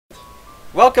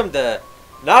Welcome to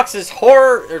Knox's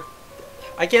horror.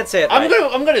 I can't say it. I'm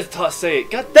gonna say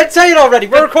it. God, then say it already.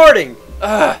 We're recording.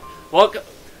 Welcome.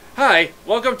 Hi,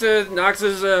 welcome to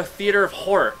Knox's Theater of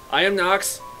Horror. I am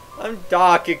Knox, I'm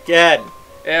Doc again.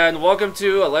 and welcome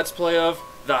to a Let's Play of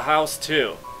The House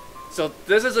 2. So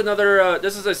this is another.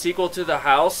 This is a sequel to The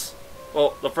House.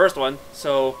 Well, the first one.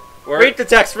 So Read the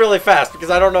text really fast because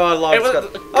I don't know how long it's going.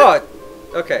 Oh,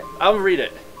 okay. I'll read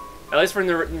it, at least from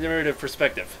the narrative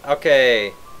perspective.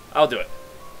 Okay. I'll do it.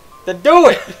 Then do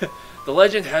it. The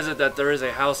legend has it that there is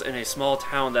a house in a small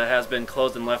town that has been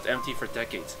closed and left empty for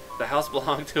decades. The house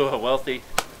belonged to a wealthy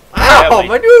Ow, family.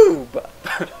 my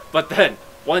noob. But then,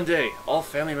 one day, all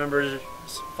family members,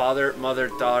 father, mother,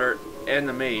 daughter, and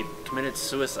the maid, committed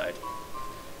suicide.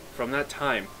 From that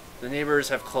time, the neighbors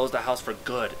have closed the house for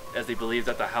good, as they believe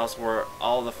that the house where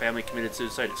all the family committed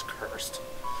suicide is cursed.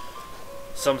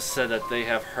 Some said that they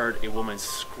have heard a woman's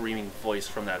screaming voice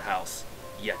from that house,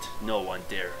 yet no one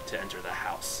dare to enter the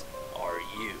house. Are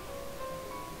you?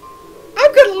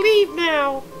 I'm gonna leave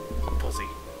now. Pussy.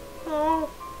 Oh,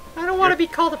 I don't want to be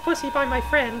called a pussy by my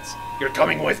friends. You're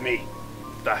coming with me.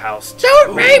 The house.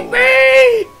 Don't make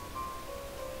me!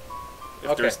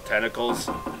 If there's tentacles,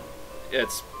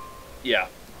 it's... yeah.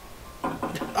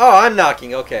 Oh, I'm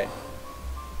knocking. Okay.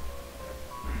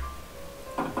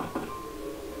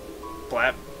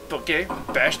 Blap. Okay.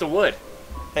 Bash the wood.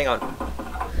 Hang on.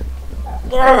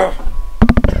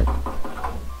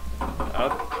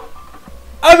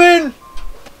 I'm in.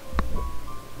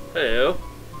 Hello.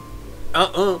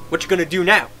 What you gonna do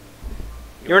now?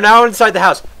 You're now inside the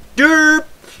house. Derp.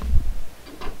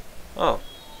 Oh.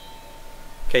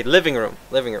 Okay, living room.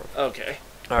 Living room. Okay.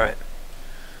 All right.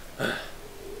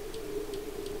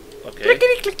 Okay.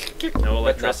 No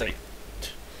electricity.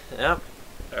 Yeah.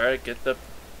 Alright, get the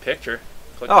picture.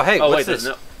 Click. Oh, hey, oh, what's wait, this?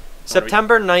 No.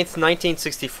 September 9th,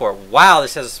 1964. Wow,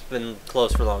 this has been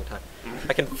closed for a long time.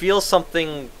 I can feel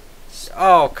something...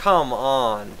 Oh, come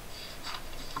on.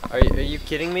 Are you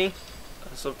kidding me?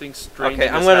 Something strange. Okay,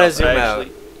 in I'm this gonna house, zoom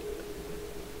actually.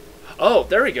 Oh,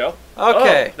 there we go.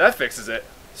 Okay. Oh, that fixes it.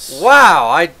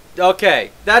 Wow,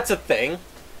 okay, that's a thing.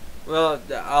 Well,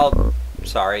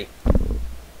 sorry.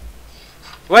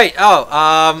 Wait,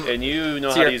 And you know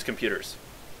how here. to use computers.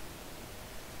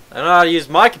 I know how to use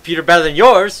my computer better than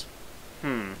yours.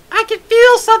 I can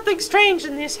feel something strange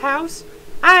in this house.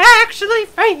 I actually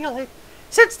feel it.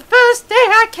 Since the first day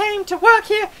I came to work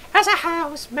here as a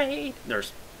housemaid.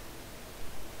 Nurse.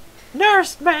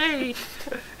 Nursemaid.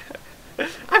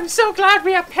 I'm so glad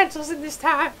we have pencils in this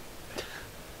time.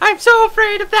 I'm so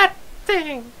afraid of that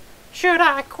thing. Should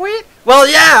I quit? Well,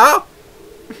 yeah.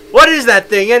 What is that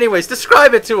thing, anyways?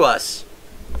 Describe it to us.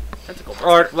 Tentacle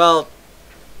Or, buster. well...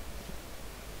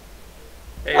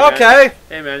 Hey, man. Okay.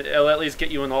 Hey, man, it'll at least get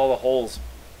you in all the holes.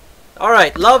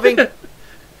 Alright, loving...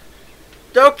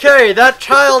 Okay, that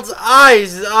child's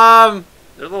eyes, They're a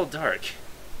little dark.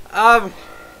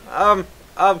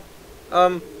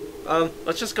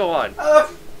 Let's just go on.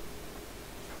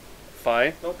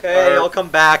 Fine. Okay, I'll come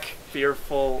back.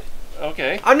 Fearful.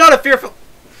 Okay. I'm not a fearful...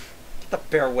 Get the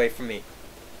bear away from me.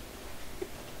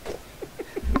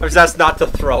 Or that's not to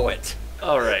throw it.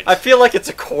 Alright. I feel like it's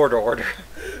a court order.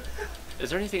 Is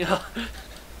there anything else? Is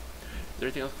there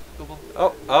anything else clickable?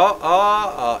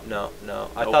 No.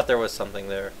 I Nope. thought there was something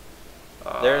there.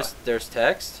 There's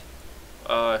text?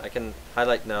 I can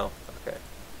highlight no. Okay.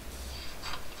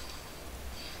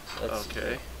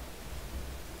 Okay.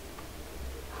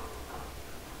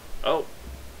 Oh,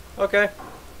 Okay.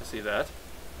 I see that.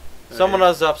 Someone Okay.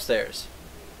 else upstairs.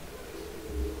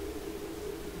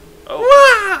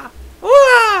 Oh,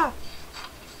 Wah!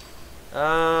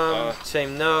 Wah!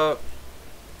 Same note.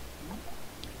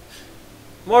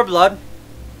 More blood.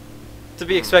 To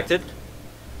be expected.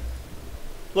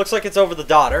 Looks like it's over the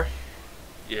daughter.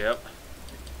 yep.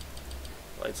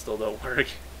 Lights still don't work.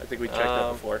 I think we checked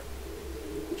that before.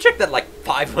 Checked that like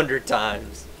 500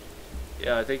 times.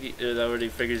 Yeah, I think it already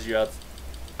figures you out.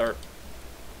 Or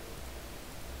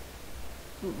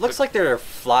Looks like there are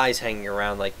flies hanging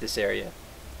around like this area.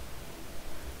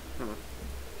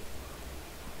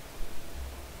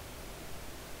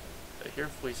 I hear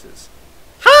voices.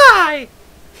 Hi!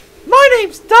 My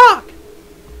name's Doc.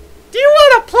 Do you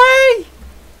want to play?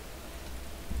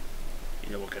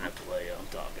 You know what kind of play I'm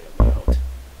talking about.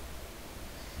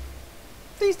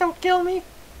 Please don't kill me.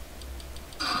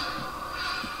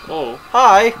 Oh,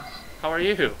 Hi. how are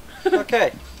you?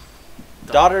 Okay.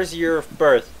 Daughter's year of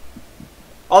birth.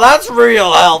 Oh, that's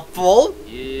real helpful.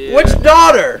 Yeah. Which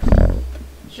daughter?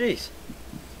 Jeez.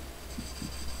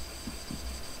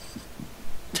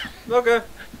 Okay.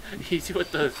 Easy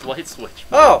with the light switch.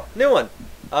 Oh, new one.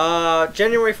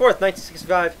 January 4th,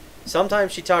 1965.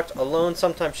 Sometimes she talked alone,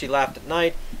 sometimes she laughed at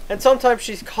night, and sometimes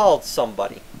she called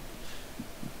somebody.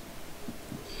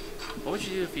 What would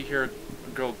you do if you hear a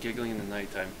girl giggling in the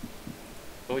nighttime?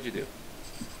 What would you do?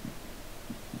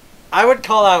 I would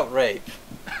call out rape.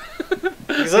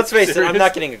 Because let's face it, I'm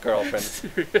not getting a girlfriend.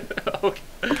 Okay.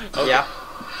 Yeah.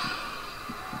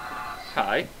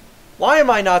 Hi. Why am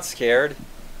I not scared?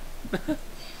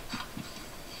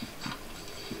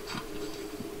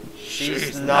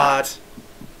 She's not.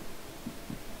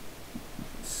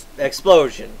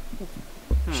 Explosion.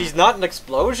 She's not an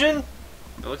explosion?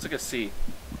 It looks like a C.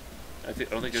 I don't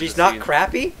think there's She's a not C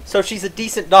crappy? So she's a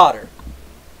decent daughter.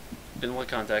 in what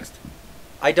context?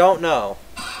 I don't know.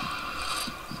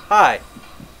 Hi.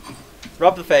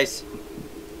 Rub the face.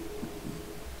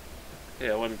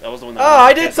 Yeah, I was the one that... Oh,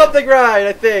 I did something right,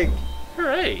 I think.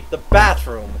 Hooray! The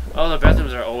bathroom. Oh, the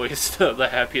bathrooms are always the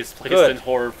happiest place Good. in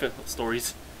horror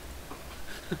stories.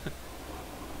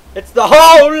 It's the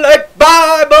Holy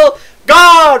Bible.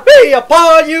 God be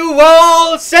upon you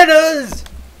all sinners.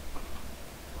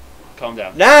 Calm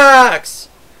down. Next.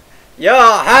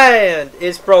 Your hand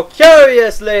is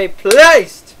precariously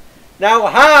placed. Now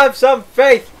have some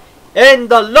faith in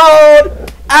the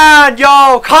Lord and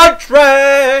your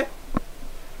country.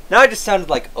 Now I just sounded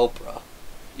like Oprah.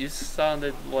 You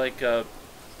sounded like a...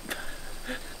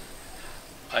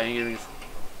 I ain't giving...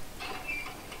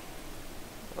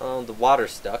 Oh, the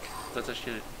water's stuck. That's a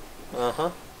shit.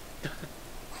 Uh-huh.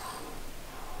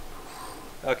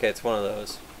 Okay, it's one of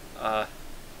those.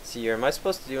 See, am I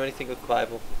supposed to do anything with the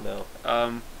Bible? No.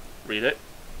 Read it.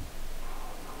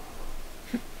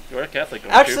 You're a Catholic,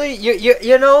 aren't Actually,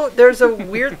 you know, there's a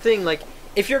weird thing, like,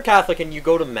 if you're Catholic and you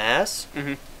go to Mass,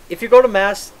 Mm-hmm. if you go to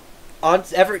Mass on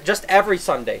every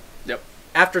Sunday, Yep.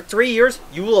 after 3 years,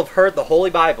 you will have heard the Holy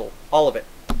Bible, all of it.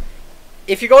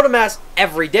 If you go to Mass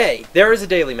every day, there is a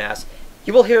daily Mass,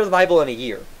 you will hear the Bible in a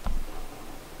year.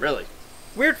 Really?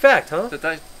 Weird fact, huh?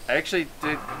 I actually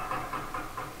did...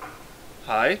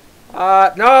 Hi?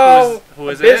 No! Who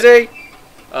is I'm busy!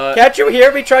 Can't you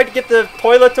hear me trying to get the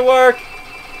toilet to work?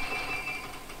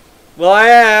 Well, I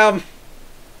am.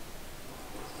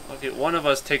 Okay, one of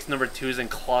us takes number 2s and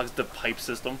clogs the pipe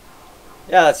system.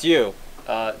 Yeah, that's you.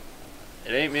 It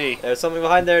ain't me. There's something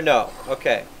behind there? No.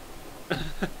 Okay.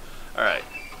 Alright.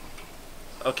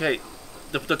 Okay,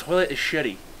 the toilet is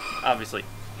shitty, obviously.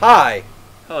 Hi.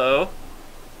 Hello?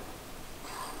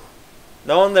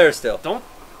 No one there still. Don't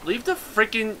leave the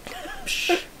freaking...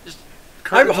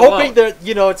 I'm hoping that,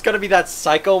 you know, it's going to be that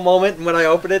psycho moment, and when I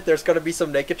open it, there's going to be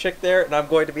some naked chick there, and I'm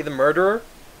going to be the murderer.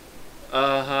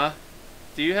 Uh-huh.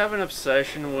 Do you have an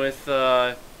obsession with,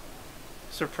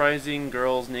 surprising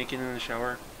girls naked in the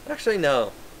shower? Actually,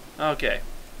 no. Okay.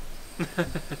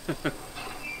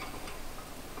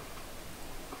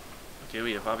 Okay,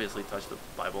 we have obviously touched the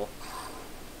Bible.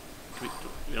 We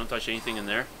don't touch anything in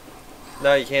there?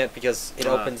 No, you can't, because it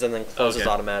opens and then closes okay.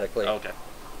 automatically. Okay.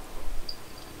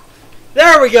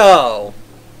 There we go!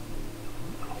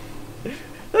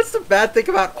 That's the bad thing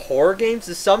about horror games,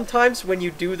 is sometimes when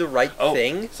you do the right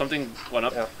thing... something went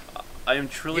up. Yeah. I am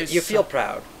truly... You feel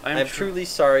proud. I'm truly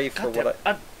sorry for what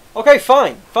I... Okay,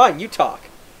 fine. Fine, you talk.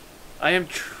 I am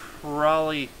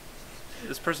truly...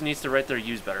 This person needs to write their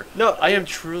U's better. No. I am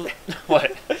truly...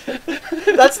 What?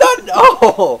 That's not...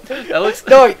 No! That looks...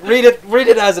 No, read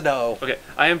it as an O. Okay,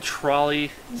 I am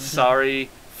truly sorry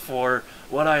for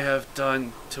what I have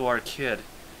done to our kid.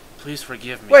 Please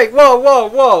forgive me. Wait,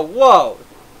 whoa.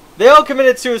 They all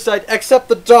committed suicide except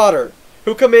the daughter,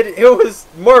 who was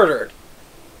murdered.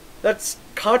 That's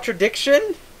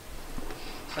contradiction?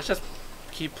 Let's just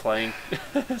keep playing.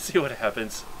 See what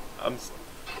happens.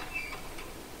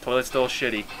 Toilet's still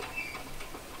shitty.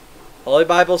 Holy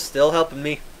Bible's still helping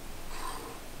me.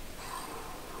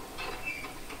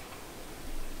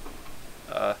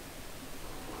 What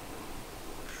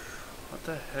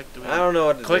the heck do we... I don't know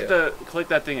what to do. Click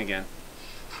that thing again.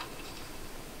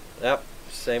 Yep,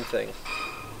 same thing.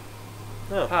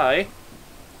 Oh. Hi.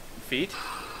 Feet.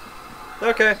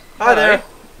 Okay. Hi there.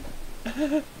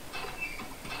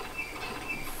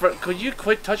 Could you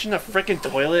quit touching the frickin'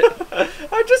 toilet?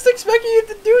 I'm just expecting you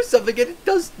to do something and it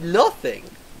does nothing.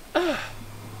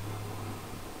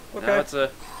 Okay.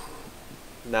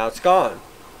 Now it's gone.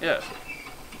 Yeah.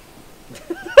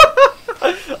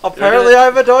 Apparently I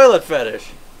have a toilet fetish.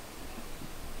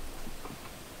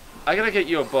 I gotta get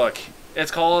you a book. It's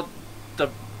called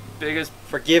The Biggest...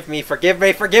 Forgive me.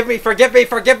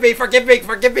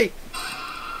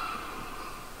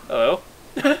 Hello?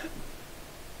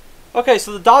 Okay,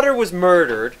 so the daughter was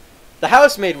murdered. The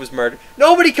housemaid was murdered.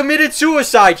 Nobody committed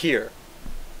suicide here.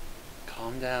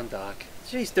 Calm down, Doc.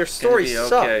 Jeez, their story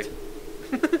sucked.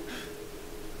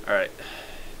 Alright.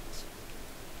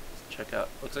 Check out.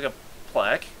 Looks like a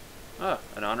plaque. Ah,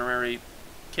 an honorary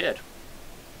kid.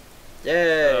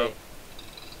 Yay.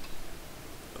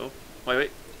 Oh,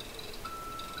 wait.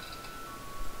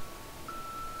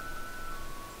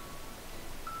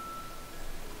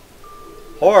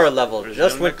 Horror level Where's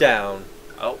just the went down.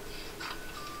 Oh.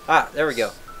 Ah, there we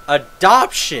go.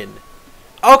 Adoption.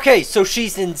 Okay, so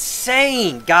she's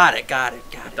insane. Got it.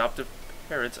 Adoptive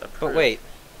parents approved. But wait.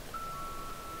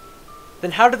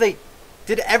 Then how do they...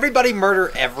 Did everybody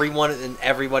murder everyone and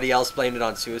everybody else blamed it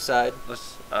on suicide?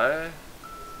 I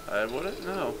wouldn't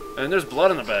know. And there's blood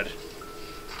on the bed.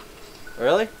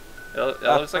 Really? It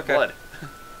looks like blood.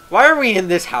 Why are we in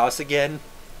this house again?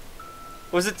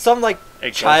 Was it some, like,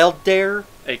 child dare?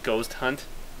 A ghost hunt?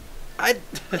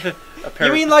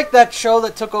 You mean like that show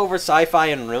that took over sci-fi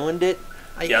and ruined it?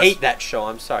 I Yes. hate that show,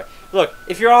 I'm sorry. Look,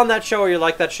 if you're on that show or you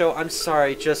like that show, I'm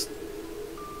sorry, just...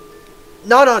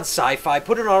 Not on sci-fi,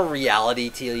 put it on a reality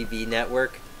TV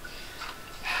network.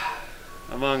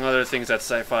 Among other things that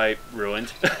sci-fi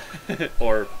ruined.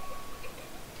 Or...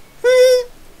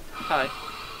 Hi.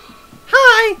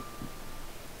 Hi!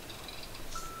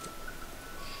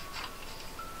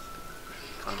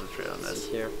 Concentrate on this.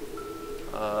 Here.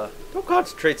 Don't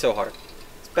concentrate so hard.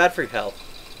 It's bad for your health.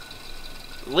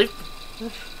 Leave...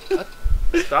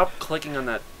 Stop clicking on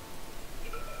that.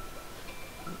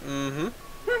 Mm-hmm.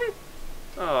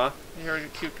 Aw, you're a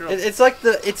cute girl. It's like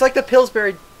the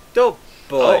Pillsbury Dope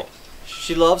Boy. Oh.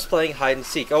 She loves playing hide and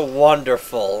seek. Oh,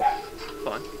 wonderful.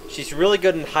 Fun. She's really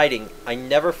good in hiding. I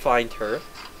never find her.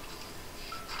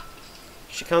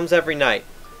 She comes every night.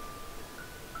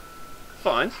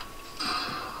 Fun.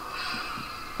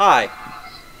 Hi.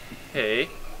 Hey.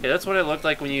 Hey, that's what it looked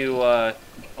like when you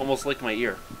almost licked my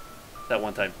ear. That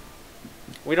one time.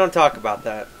 We don't talk about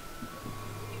that.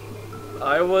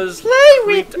 I was... Play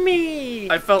with me!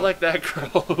 I felt like that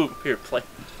girl who... Here, play.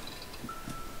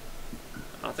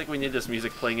 I don't think we need this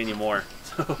music playing anymore.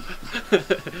 So...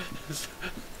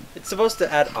 It's supposed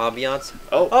to add ambiance.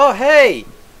 Oh. Oh, hey!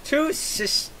 Two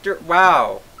sister...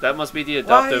 Wow. That must be the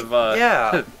adoptive...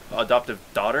 yeah. adoptive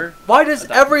daughter? Why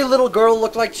does every little girl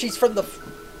look like she's from the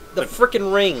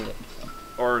frickin' Ring?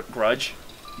 Or Grudge?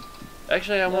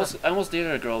 Actually, I almost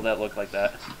dated a girl that looked like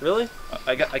that. Really?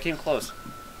 I came close.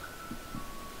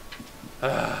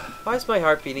 Why is my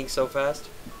heart beating so fast?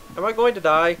 Am I going to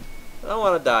die? I don't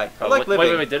want to die. I like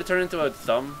living. Wait, did it turn into a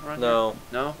thumb right No. here?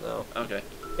 No? No. Okay.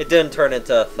 It didn't turn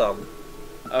into a thumb.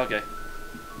 Okay.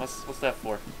 What's that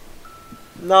for?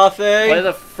 Nothing. Play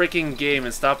the freaking game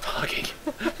and stop talking.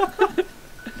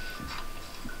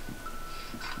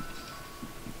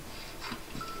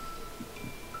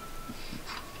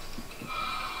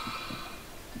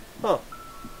 Huh.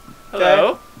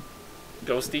 Hello?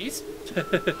 Ghosties?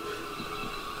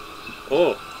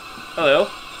 Oh. Hello.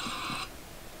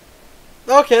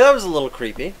 Okay, that was a little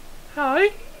creepy. Hi.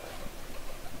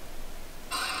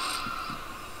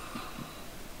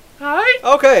 Hi.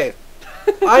 Okay.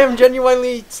 I am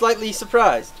genuinely slightly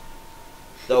surprised.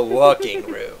 The walking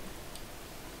room.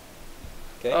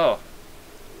 Okay. Oh.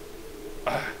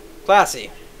 Classy.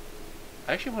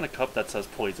 I actually want a cup that says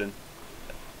poison.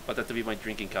 I want that to be my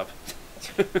drinking cup.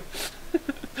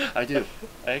 I do.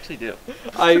 I actually do.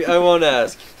 I won't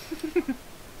ask.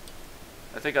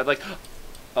 I think I'd like...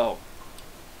 Oh.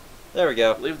 There we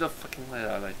go. Leave the fucking light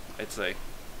on, I'd say.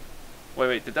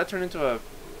 Wait, did that turn into a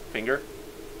finger?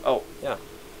 Oh. Yeah.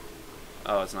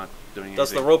 Oh, it's not doing anything.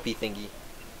 Does the ropey thingy.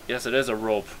 Yes, it is a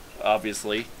rope,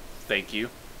 obviously. Thank you.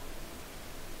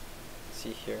 Let's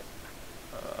see here.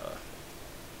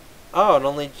 Oh, it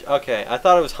only... Okay, I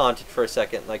thought it was haunted for a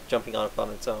second, like jumping on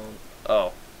its own.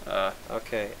 Oh.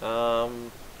 Okay,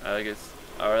 I guess...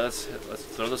 Alright, let's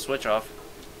throw the switch off.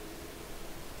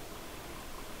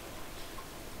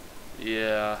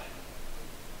 Yeah.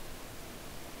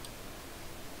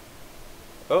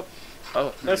 Oh,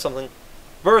 there's something.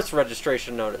 Birth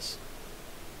registration notice.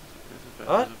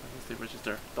 What?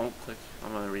 Register. Don't click.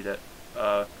 I'm gonna read it.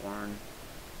 Born.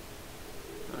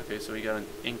 Okay, so we got an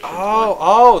ancient one.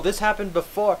 Oh, this happened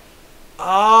before.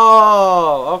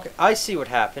 Oh, okay. I see what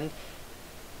happened.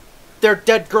 Their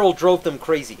dead girl drove them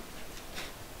crazy.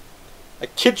 I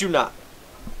kid you not.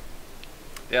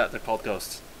 Yeah, they're called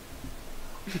ghosts.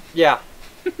 Yeah.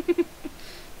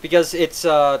 Because it's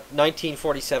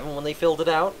 1947 when they filled it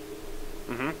out.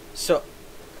 Mm-hmm. So,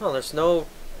 oh, there's no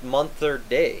month or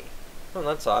day. Oh,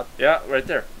 that's odd. Yeah, right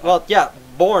there. Well, yeah,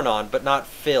 born on, but not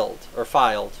filled or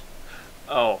filed.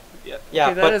 Oh, yeah.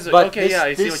 Yeah, okay, but okay, this, yeah,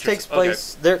 I see this what you're takes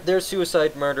place. Their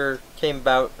suicide murder came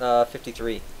about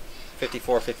 53,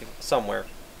 54, 50, somewhere.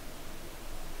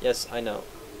 Yes, I know.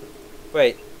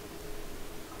 Wait.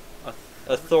 Auth-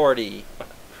 Authority.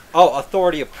 Oh,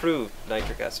 authority approved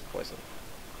nitric acid poison.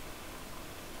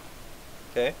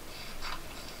 Okay.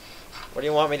 What do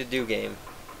you want me to do, game?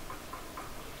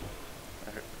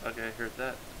 Okay, I heard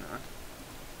that. No.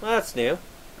 Well, that's new.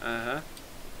 Uh-huh.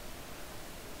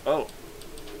 Oh.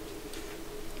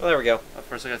 Well, there we go.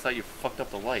 For a second I thought you fucked up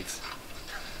the lights.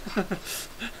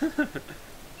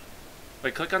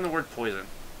 Wait, click on the word poison.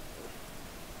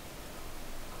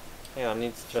 Hang on, I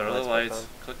need to turn Turn the on the lights lights.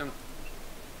 Click on...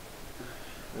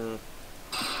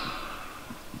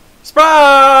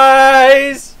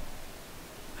 Surprise!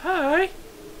 Hi!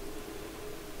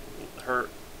 Her...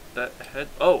 That head...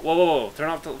 Oh, whoa, whoa, whoa. Turn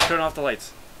off the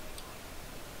lights.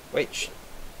 Wait, shh.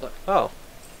 Look. Oh.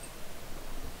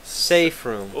 Safe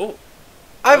room. Oh.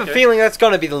 I have a Okay. feeling that's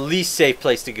gonna be the least safe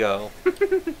place to go. I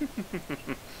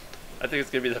think it's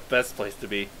gonna be the best place to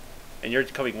be. And you're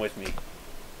coming with me.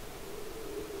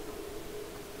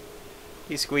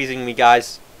 He's squeezing me,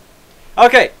 guys.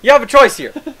 Okay, you have a choice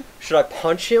here. Should I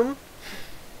punch him?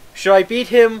 Should I beat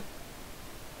him?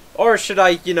 Or should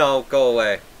I, you know, go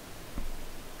away?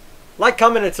 Like,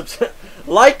 comment, and subscribe.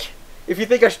 Like if you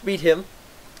think I should beat him.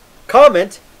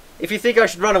 Comment if you think I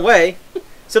should run away.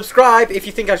 Subscribe if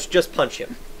you think I should just punch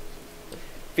him.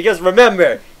 Because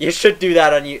remember, you should do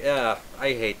that on you. I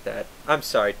hate that. I'm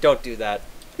sorry. Don't do that.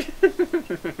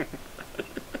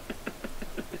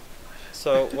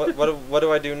 So what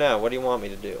do I do now? What do you want me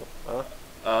to do?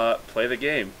 Huh? Play the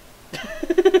game.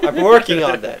 I'm working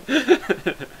on that.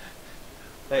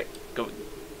 Hey, Go.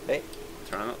 hey,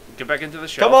 Turn on. Get back into the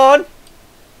shelf. come on!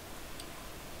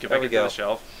 Get There back we into go. the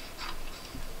shelf.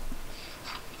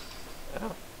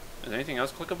 Oh. Is there anything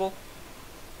else clickable?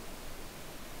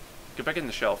 Get back in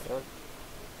the shelf.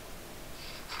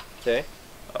 Okay.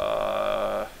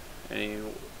 Any...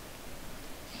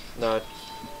 No.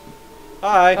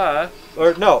 Hi.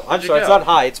 Or no, I'm Where'd you sorry. It's go? not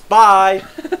hi. It's bye.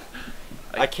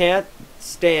 I- I can't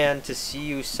stand to see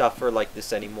you suffer like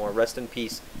this anymore. Rest in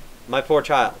peace, my poor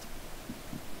child.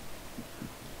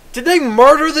 Did they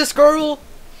murder this girl?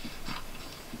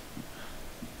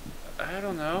 I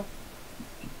don't know.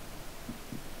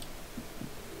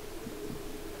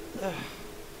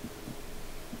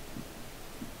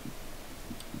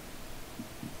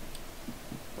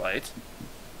 Light.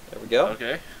 There we go.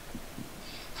 Okay.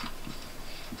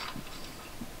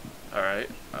 Alright.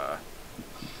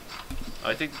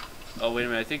 I think... Oh, wait a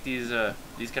minute. I think these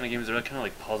kind of games are kind of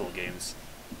like puzzle games.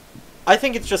 I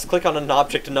think it's just click on an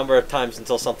object a number of times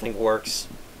until something works.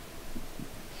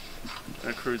 In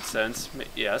a crude sense,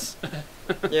 yes.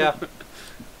 Yeah.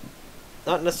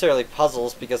 Not necessarily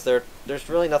puzzles, because there's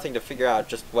really nothing to figure out,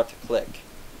 just what to click.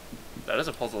 That is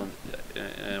a puzzle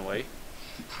in a way.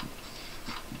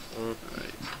 Mm.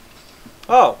 Alright.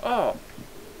 Oh! Oh!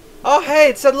 Oh, hey,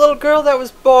 it's that little girl that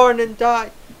was born and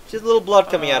died. She has a little blood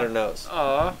coming out her nose.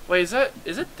 Aw. Wait, is it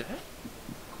dead?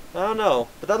 I don't know,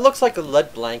 but that looks like a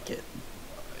lead blanket.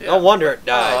 Yeah. No wonder it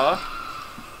died. Aw.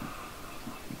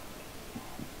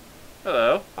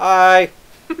 Hello. Hi.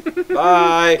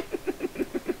 Bye.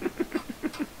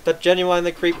 That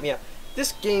genuinely creeped me out.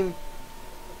 This game...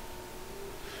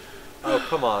 Oh,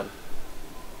 come on.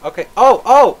 Okay.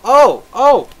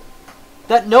 Oh!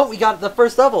 That note we got at the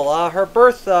first level. Her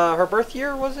birth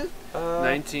year, was it?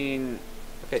 19...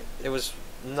 Okay, it was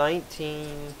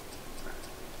 19...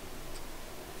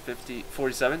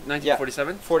 47?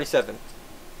 1947? 47.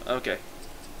 Okay.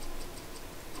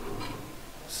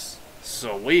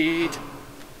 Sweet.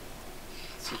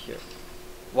 Let's see here.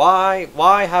 Why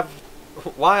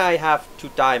I have to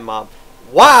die, Mom?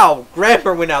 Wow!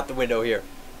 Grammar went out the window here.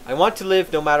 I want to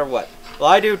live no matter what. Well,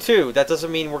 I do too. That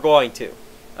doesn't mean we're going to.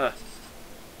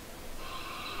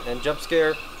 And jump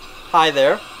scare. Hi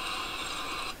there.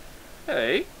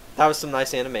 Hey. That was some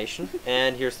nice animation.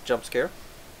 And here's the jump scare.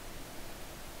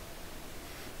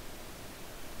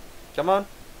 Come on.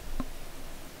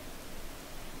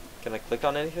 Can I click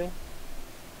on anything?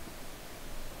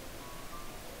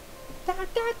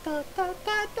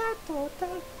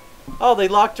 Oh, they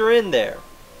locked her in there.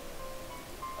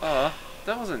 That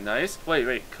wasn't nice.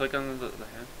 Wait, click on the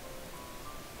hand.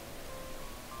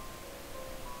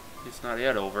 It's not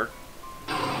yet over.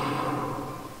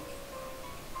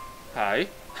 Hi.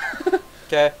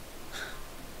 Okay.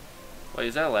 Wait,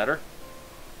 is that a ladder?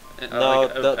 No,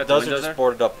 like, at the those window are just there?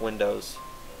 boarded up windows.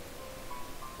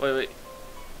 Wait.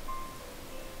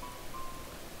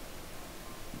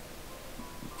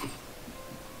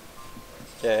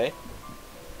 Okay.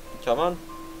 Come on.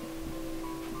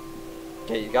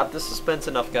 Okay, you got the suspense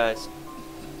enough, guys.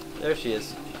 There she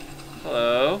is.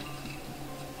 Hello.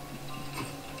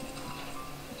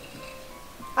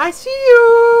 I see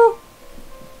you.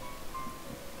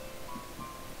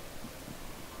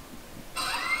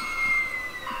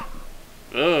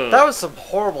 Ugh. That was some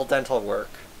horrible dental work.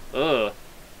 Ugh.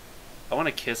 I want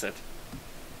to kiss it.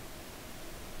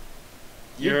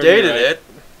 You You're dated right. it.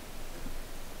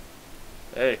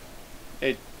 Hey.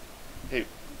 Hey. Hey.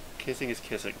 Kissing is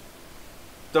kissing.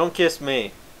 Don't kiss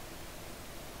me.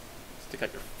 Stick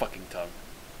out your fucking tongue.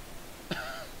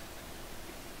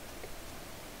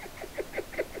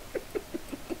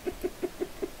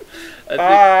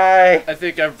 Bye. I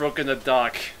think I've broken the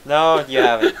dock. No, you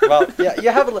haven't. Well, yeah, you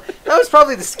haven't. That was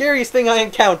probably the scariest thing I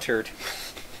encountered.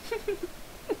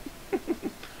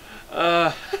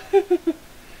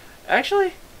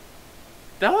 Actually,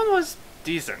 that one was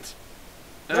decent.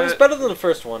 It was better than the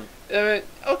first one.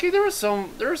 Okay, there were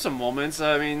some moments.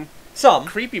 I mean, Some.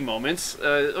 creepy moments.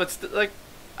 What's like?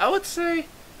 I would say.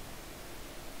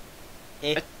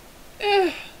 Eh.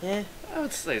 I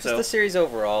would say Just so. the series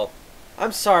overall.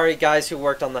 I'm sorry, guys who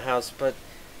worked on the house, but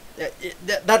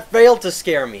that failed to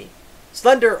scare me.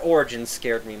 Slender Origins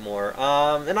scared me more.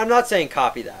 And I'm not saying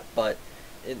copy that, but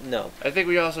no. I think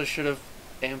we also should have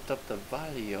amped up the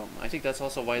volume. I think that's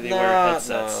also why they wear Nah,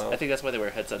 headsets. no. I think that's why they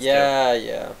wear headsets. Yeah, too.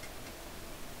 yeah.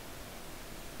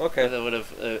 Okay. That would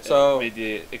have So- made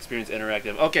the experience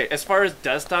interactive. Okay, as far as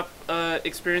desktop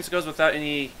experience goes, without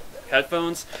any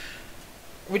headphones,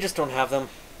 We just don't have them.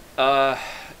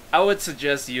 I would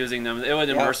suggest using them. It would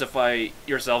Yeah. immersify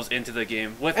yourselves into the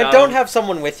game. Without And don't have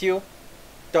someone with you.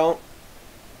 Don't.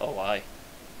 Oh, why?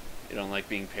 You don't like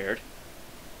being paired?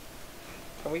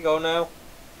 Can we go now?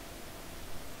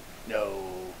 No.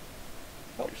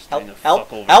 Help, You're staying the help,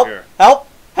 fuck over help, here. help,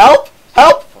 help,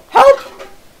 help, help, help!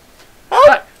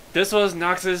 Hi, this was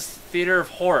Nox's Theater of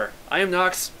Horror. I am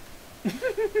Nox.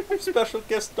 Special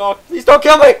guest dog. Please don't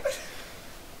kill me!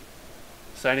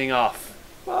 Signing off.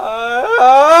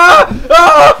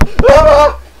 Ah!